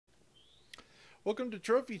Welcome to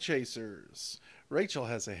Trophy Chasers. Rachel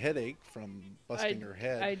has a headache from I busting her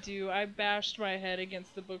head. I do. I bashed my head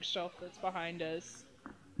against the bookshelf that's behind us.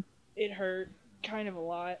 It hurt kind of a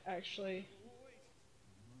lot, actually.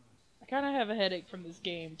 I kind of have a headache from this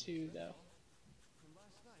game too, though.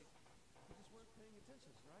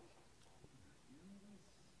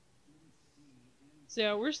 So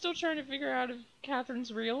yeah, we're still trying to figure out if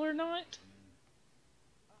Catherine's real or not.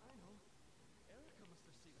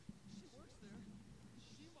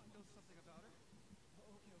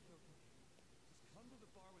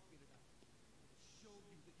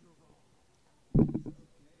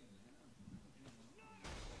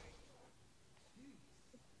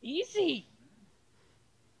 Easy.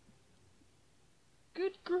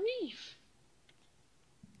 Good grief.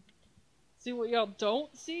 See what y'all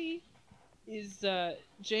don't see is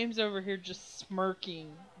James over here just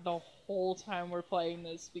smirking the whole time we're playing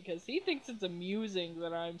this because he thinks it's amusing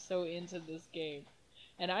that I'm so into this game.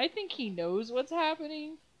 And I think he knows what's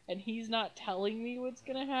happening and he's not telling me what's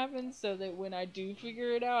gonna happen so that when I do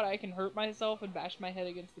figure it out I can hurt myself and bash my head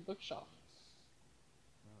against the bookshelf.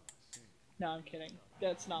 No, I'm kidding.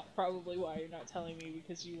 That's not probably why you're not telling me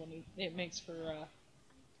because you want to, it makes for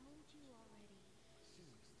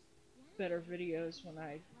better videos when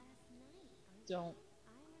I don't.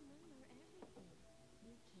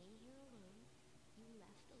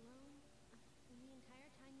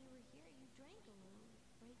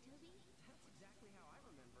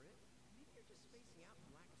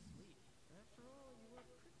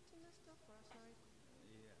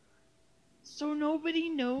 So nobody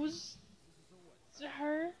knows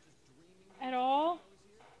her at all?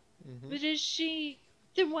 Mm-hmm. But is she.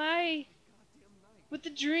 Then why? With the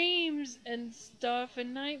dreams and stuff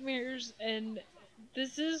and nightmares and.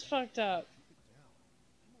 This is fucked up.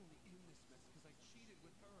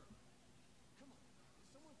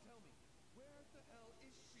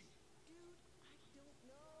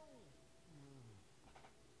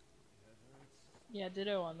 Yeah,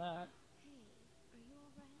 ditto on that.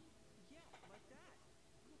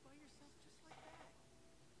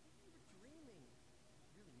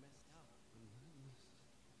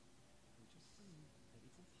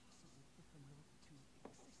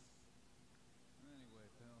 Anyway,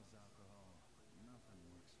 pills, alcohol, nothing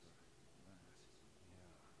works for that.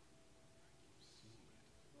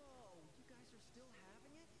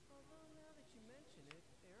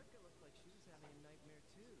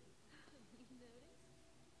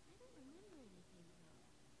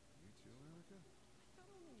 You too,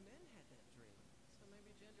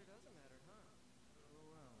 Erica? Oh,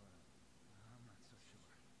 well, I'm not so sure.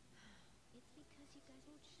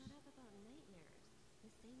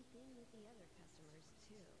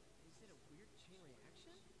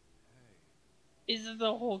 Hey, Is it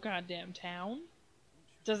the whole goddamn town?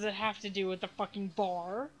 Does it have to do with the fucking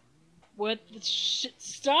bar? What the shit?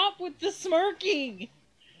 Stop with the smirking!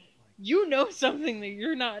 You know something that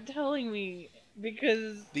you're not telling me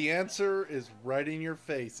because. The answer is right in your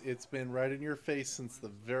face. It's been right in your face since the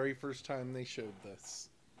very first time they showed this.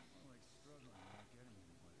 more like struggling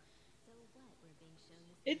without getting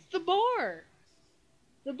anywhere. It's the bar!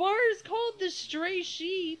 The bar is called the Stray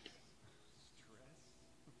Sheep, Stress?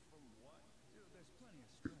 From what? Dude, there's plenty of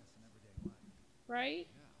stress in everyday life. right?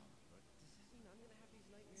 Yeah, but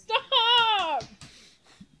Stop!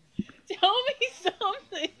 Tell me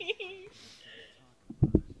something! gotta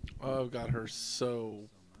talk about it. Oh, I've got her Thank you so so much.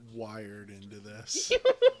 wired into this. You-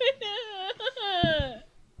 How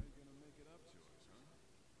you gonna make it up to us, huh?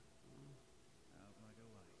 Out like a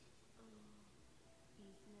light.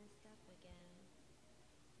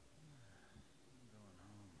 I'm going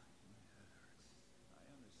home. My head hurts. I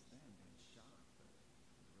understand being shocked, but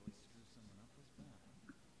to really screw someone up this bad.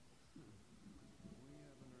 We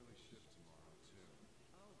have an early shift tomorrow, too.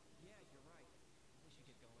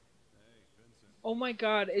 Hey, Vincent. Oh my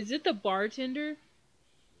god, is it the bartender?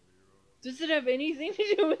 Does it have anything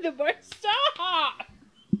to do with the bar? Stop!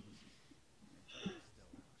 Make sure he's still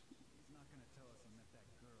out. He's not gonna tell us he met that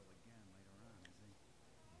girl again later on, is he?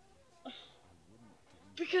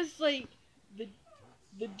 Because, like, the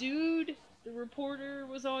the dude, the reporter,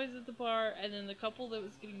 was always at the bar, and then the couple that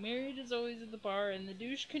was getting married is always at the bar, and the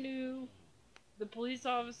douche canoe, the police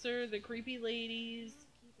officer, the creepy ladies.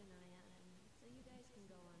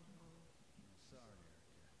 Sorry,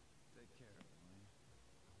 Erica. Take care of him, will you?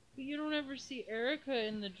 But you don't ever see Erica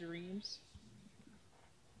in the dreams.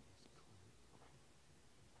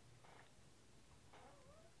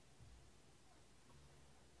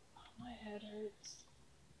 Oh, my head hurts.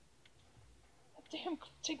 That damn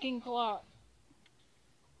ticking clock.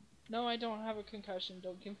 No, I don't have a concussion.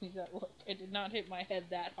 Don't give me that look. I did not hit my head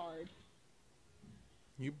that hard.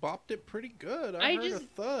 You bopped it pretty good. I I heard a just-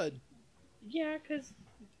 thud. Yeah, because...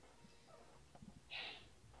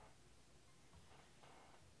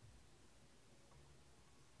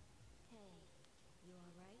 Hey, you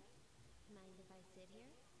alright? Mind if I sit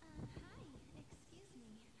here? Hi, excuse me.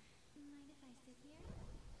 Mind if I sit here?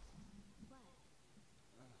 What?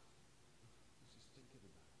 I was just thinking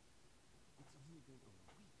about it. It's only been a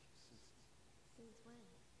week since Since when?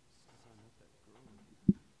 I met that girl again.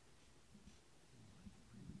 Can life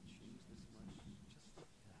really change this much just like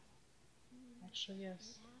that? Actually,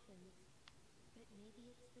 yes. It happens. But maybe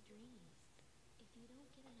it's the dreams. If you don't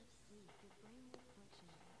get enough sleep, your brain won't function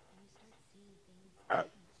right, and you start seeing things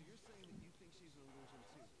differently. So you're saying that you think she's an illusion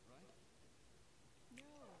too, right? No,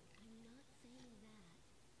 I'm not saying that.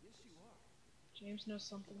 Yes, you are. James knows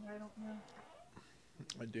something I don't know.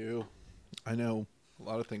 I do. I know a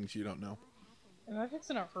lot of things you don't know. Am I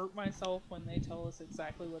fixing to hurt myself when they tell us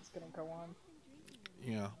exactly what's gonna go on?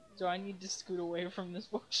 Yeah. Do I need to scoot away from this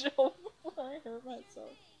bookshelf before I hurt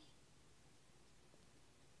myself?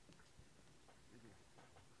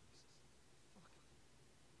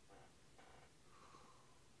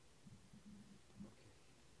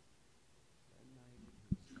 That night it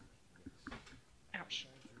was like this. Ouch.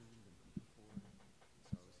 I dreamed the night before,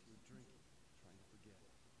 so I was here drinking, trying to forget.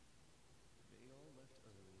 They all left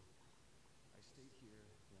early. I stayed here,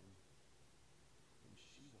 then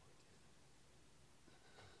she walked in.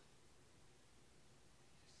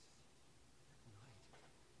 That night,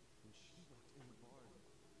 when she walked in the bar,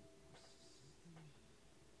 there was something.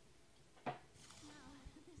 Wow,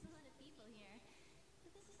 there's a lot of people here.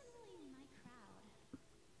 But this isn't really my crowd.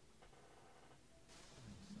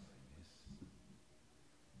 I'm sorry, miss.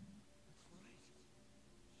 That's right.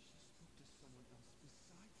 She spoke to someone else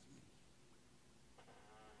besides me.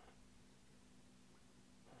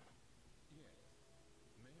 Yes.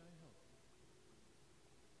 May I help you?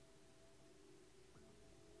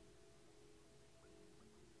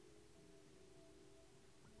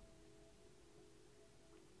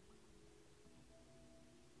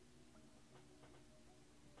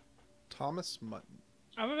 Thomas Mutton.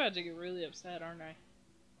 I'm about to get really upset, aren't I?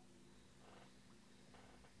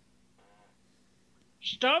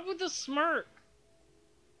 Stop with the smirk!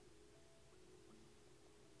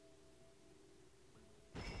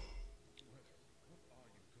 What are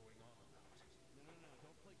you going on about? No.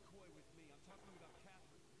 Don't play coy with me. I'm talking about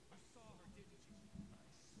Catherine. You saw her, didn't you?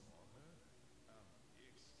 I saw her.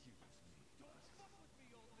 Excuse me. Don't fuck with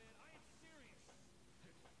me, old man. I am serious.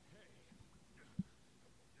 Hey.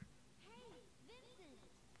 Hey, Vincent!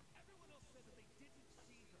 Everyone else said that they didn't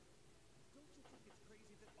see her. Don't you think it's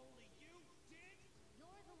crazy that only you did?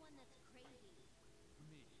 You're the one that's crazy.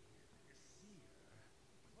 Me. See her.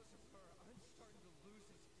 Because of her, I'm starting to lose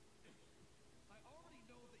it. I already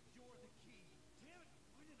know that you're the key. Damn it!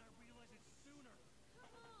 Why didn't I realize it sooner?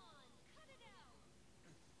 Come on, cut it out!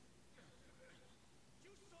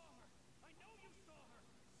 You saw her! I know you saw her!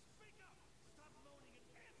 Speak up! Stop moaning and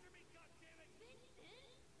answer me, goddammit!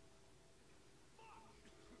 Vincent! Fuck!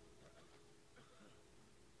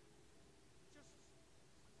 Just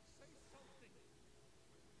say something.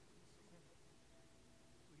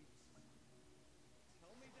 Please.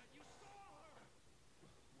 Tell me that you saw her!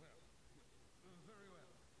 Well, very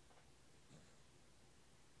well.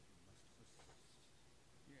 You must persist.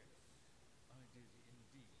 Yes, I did indeed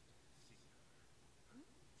see her.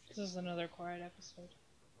 This is another quiet episode.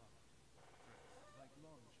 Like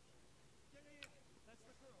lingerie. Yeah. That's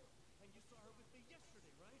the girl. And you saw her with me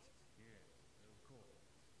yesterday, right? Yes, of course.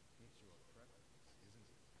 It's your preference, isn't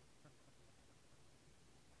it?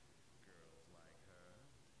 Girls like her.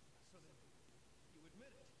 So then, you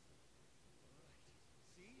admit it. Alright.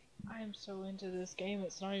 See? I am so into this game,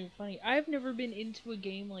 it's not even funny. I've never been into a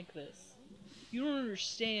game like this. You don't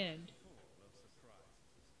understand. Full of surprises.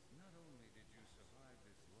 Not only did you survive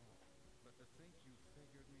this long, but to think you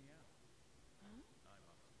figured me out. I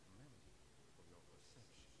must commend you for your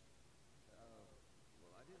perception.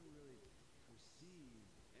 Well, I didn't really perceive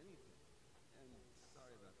anything. And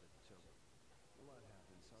sorry about the choke. A lot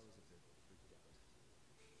happened, so I was a bit freaked out.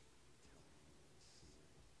 Tell me, see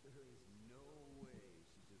her. There is no way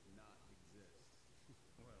she does not exist.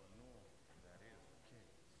 Well, normally that is the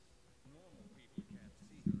case. Normal people can't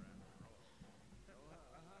see her after all.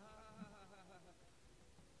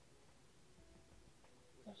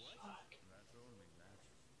 The fuck? That's only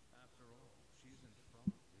natural. After all, she's in from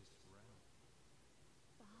this realm.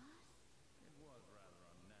 Boss? It was rather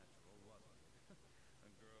unnatural, wasn't it?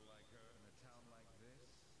 A girl like her in a town like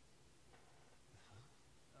this?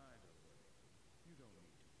 Either way, you don't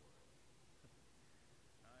need to worry.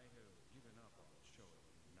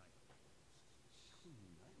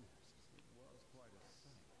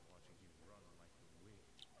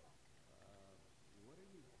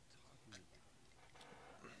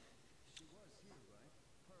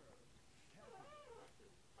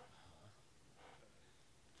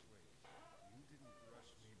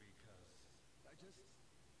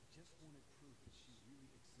 just wanted proof that she really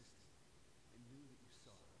existed and knew that you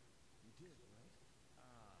saw her. You did, right?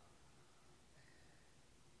 Ah,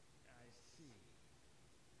 I see.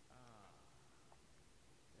 Ah.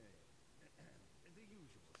 Hey, The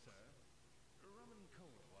usual, sir. Rum and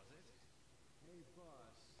coke, was it? hey,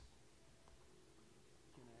 boss.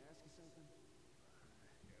 Can I ask you something?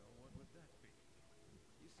 What would that be?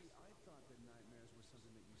 You see, I thought that nightmares were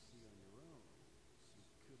something that you see on your own. So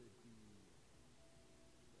could it be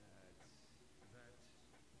That,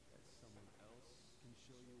 that someone else can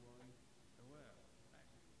show you one? well,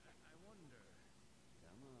 I wonder.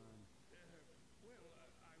 Come on.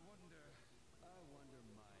 I wonder. I wonder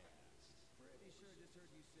my ass. Pretty sure just heard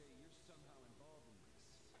you say you're somehow involved in this.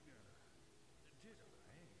 Did I?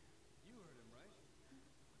 You heard him, right?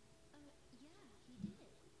 Yeah, he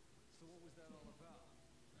did. So what was that all about?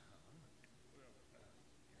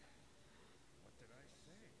 What did I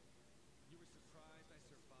say? You were surprised I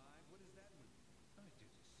survived? What does that mean? I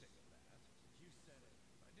didn't say that. You said it.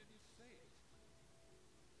 I didn't say it.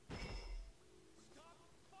 Stop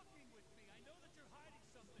fucking with me! I know that you're hiding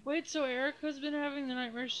something! Wait, so Erica's been having the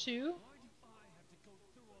nightmares too? Why do I have to go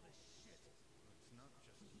through all this shit? It's not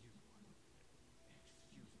just you. Excuse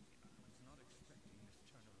me, I was not expecting this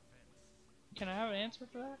turn of events. Can I have an answer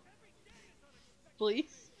for that?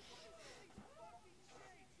 Please?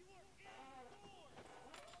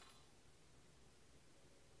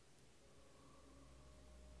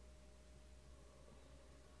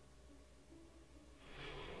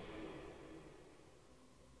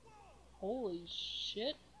 Holy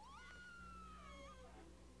shit.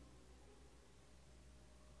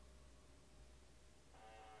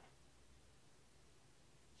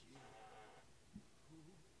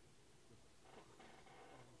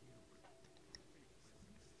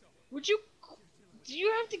 Would you... Do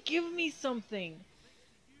you have to give me something?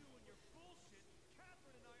 You and your bullshit,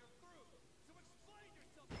 Catherine and I are through. So explain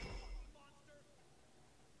yourself, you fucking monster!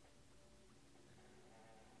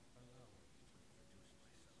 Allow me to introduce myself.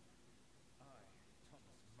 I,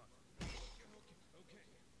 Thomas Mutton. Okay.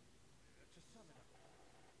 To sum it up,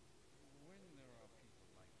 when there are people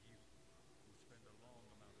like you who spend a long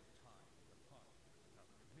amount of time in the park without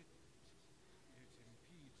commitment, it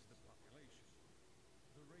impedes the population.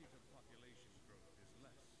 The rate of population growth is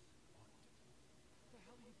less often. What the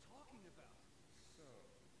hell are you talking about? So,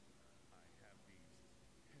 I have these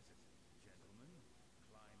hesitant gentlemen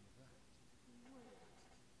climb that.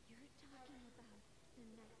 Wait, you're talking about the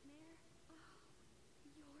nightmare? Oh,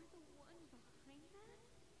 you're the one behind that?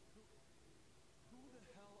 Who the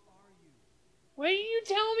hell are you? Why didn't you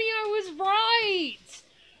tell me I was right?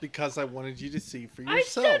 Because I wanted you to see for I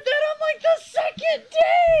yourself. said that on like the second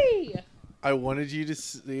day! I wanted you to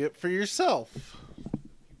see it for yourself. So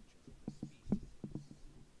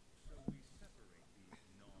we separate these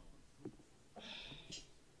non-fruitful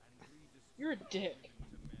and redistribute You're a dick.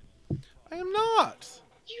 to men. I am not.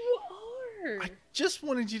 You are! I just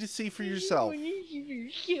wanted you to see for yourself.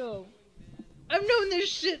 I've known this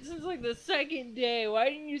shit since like the second day. Why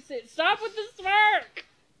didn't you say stop with the smirk?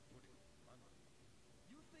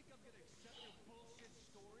 You think I'm gonna accept your bullshit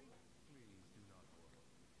story? Please do not worry.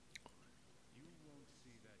 You won't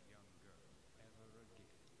see that young girl ever again.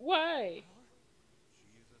 Why? She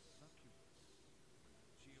is a succubus.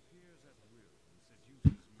 She appears at will and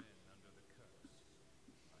seduces men under the curse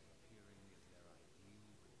by appearing as their ideal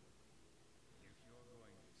woman. If you're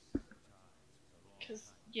going to sever ties with a long Because,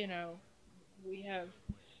 time, you know, we have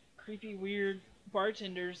creepy, weird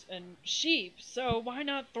bartenders and sheep, so why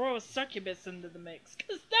not throw a succubus into the mix?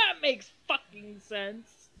 Because that makes fucking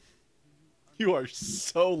sense. You are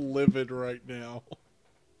so livid right now.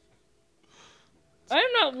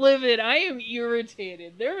 I'm not livid, I am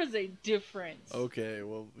irritated. There is a difference. Okay,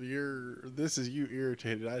 well, this is you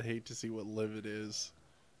irritated. I'd hate to see what livid is.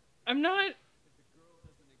 I'm not. If the girl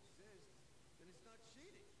doesn't exist, then it's not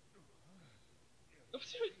cheating.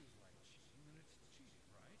 feels like cheating, then it's cheating,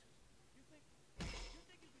 right? You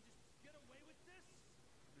think you can just get away with this?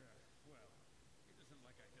 Well, it isn't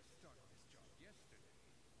like I just started this job yesterday.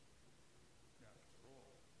 After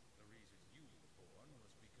all, the reason you were born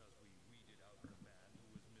was because we weeded out the man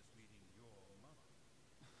who was misleading your mother.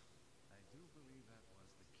 I do believe that was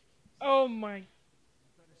the case. Oh my. You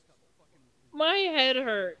better stop fucking with me. My head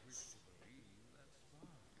hurts. Believe that's fine.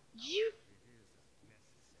 You. It is a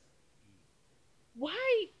necessary evil.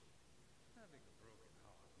 Why? Having a broken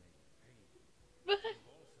heart may be painful. But. You've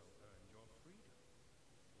also earned your freedom.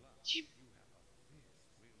 Plus, You. you have a fierce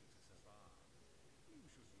will to survive. You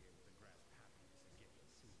should be able to grasp happiness again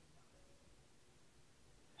soon enough.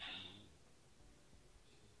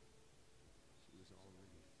 She was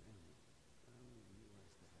already family.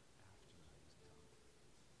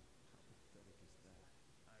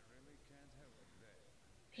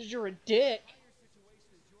 Because you're a dick. Your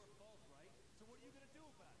situation is your fault, right? So what are you gonna do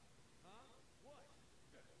about it? Huh? What?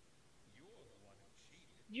 You're the one who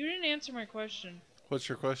cheated. You didn't answer my question. What's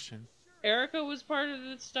your question? Erica was part of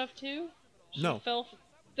this stuff too? She No. fell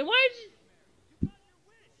then why did you...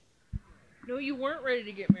 No, you weren't ready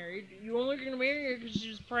to get married. You only were going to marry her because she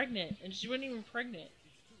was pregnant. And she wasn't even pregnant.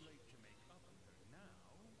 It's too late to make up with her now.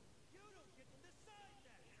 You don't get to decide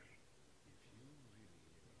that. If you really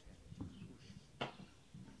intend to push me,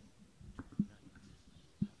 tonight I'll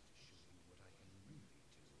have to show you what I can really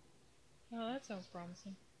do. Oh, that sounds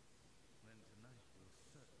promising. Then tonight will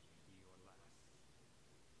certainly be your last.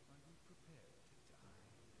 Are you prepared to die?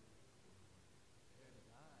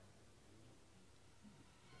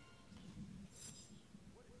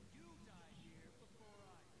 What if you die here before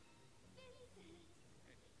I do? Vincent!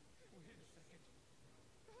 Wait a second.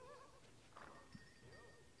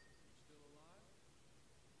 You still alive?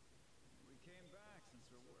 We came back since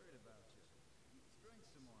we're worried about you. Let's drink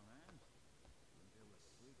some more, man. Wouldn't be able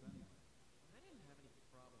to sleep anyway. I didn't have any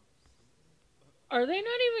problem sleeping. Are they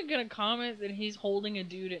not even going to comment that he's holding a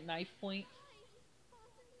dude at knife point?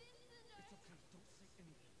 Boss and Vincent are... It's okay, don't say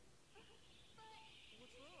anything.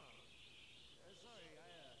 What's wrong? Sorry,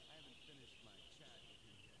 I haven't finished my chat with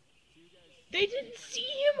him yet. So you guys... They didn't see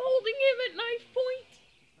him holding him at knife point?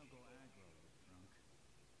 Just don't go aggro when you're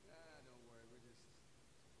drunk. Don't worry, we're just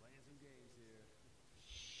playing some games here.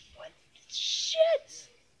 What shit?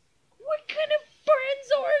 What kind of friends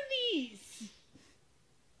are these?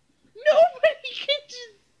 Nobody can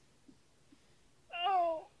just...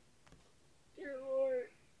 Oh. Dear Lord.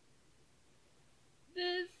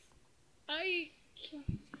 This... I...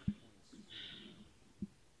 can't-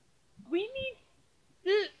 We need...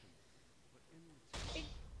 The... But in return, I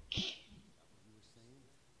can't- what you were saying,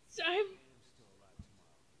 So I'm... I'm still alive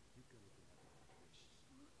tomorrow. You can open up my wish.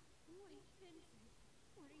 Wait, Vincent.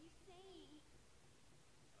 What are you saying?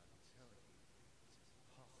 I'm telling you, it's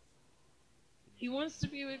possible. He wants to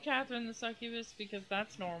be with Catherine the succubus because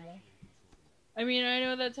that's normal. I mean, I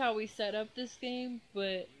know that's how we set up this game,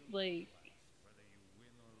 but, like... Whether you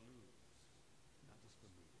win or lose. Not just for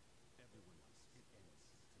me, everyone else. It ends tonight.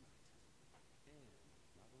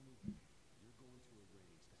 And not only that, you're going to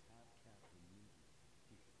arrange to have Catherine meet me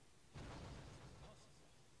here. Impossible.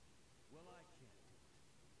 Well, I can't do it.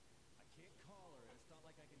 I can't call her, and it's not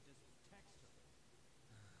like I can just text her.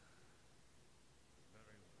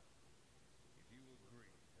 Very well. If you agree,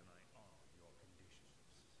 then I honor your conditions.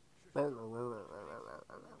 Remember,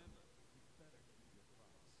 you better keep your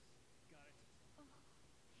promise. Got it?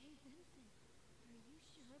 Hey, Vincent. Are you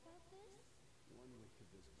sure about this? One week of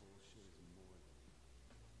this bullshit is more than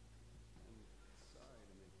enough. And sorry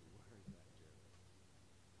to make you worry, Badger.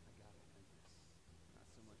 I gotta end this. Not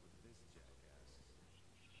so much with this jackass.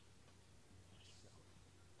 Myself.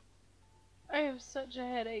 I have such a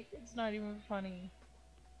headache, it's not even funny.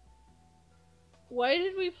 Why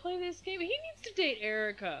did we play this game? He needs to date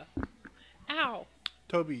Erica. Ow.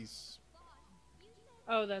 Toby's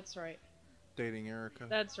Oh, that's right. dating Erica.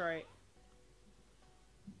 That's right.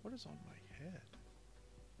 What is on my head?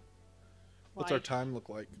 What's our Life. time look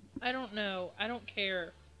like? I don't know. I don't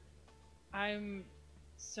care. I'm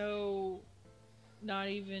so not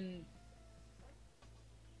even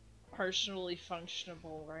partially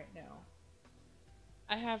functionable right now.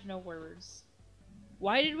 I have no words.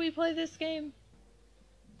 Why did we play this game?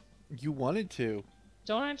 You wanted to.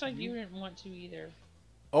 Don't act like you didn't want to either.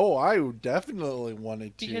 Oh, I definitely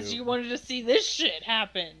wanted to. Because you wanted to see this shit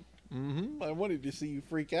happen. I wanted to see you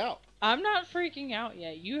freak out. I'm not freaking out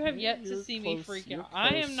yet. You have yet to You're see me close- freak you're out. I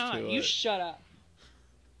am close not. to You it. shut up.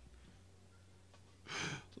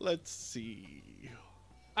 Let's see.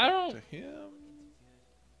 I To don't. him.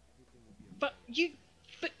 But you.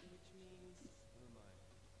 But Never mind.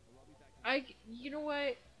 Well, I'll be back. you know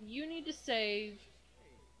what? You need to save,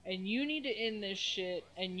 and you need to end this shit,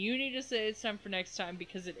 and you need to say it's time for next time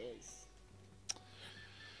because it is.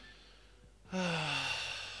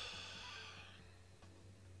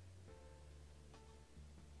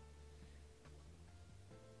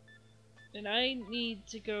 And I need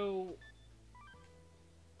to go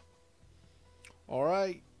All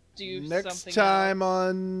right. do Next something time else.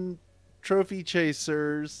 on Trophy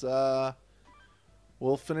Chasers,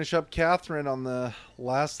 we'll finish up Catherine on the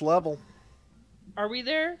last level. Are we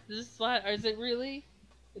there? Is it really?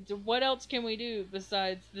 What else can we do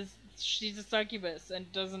besides this? She's a succubus and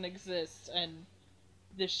doesn't exist, and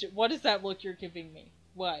this shit. What is that look you're giving me?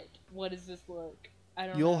 What? What is this look? I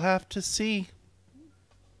don't You'll know. have to see.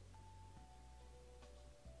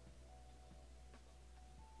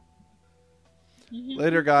 Mhm.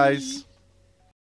 Later, guys.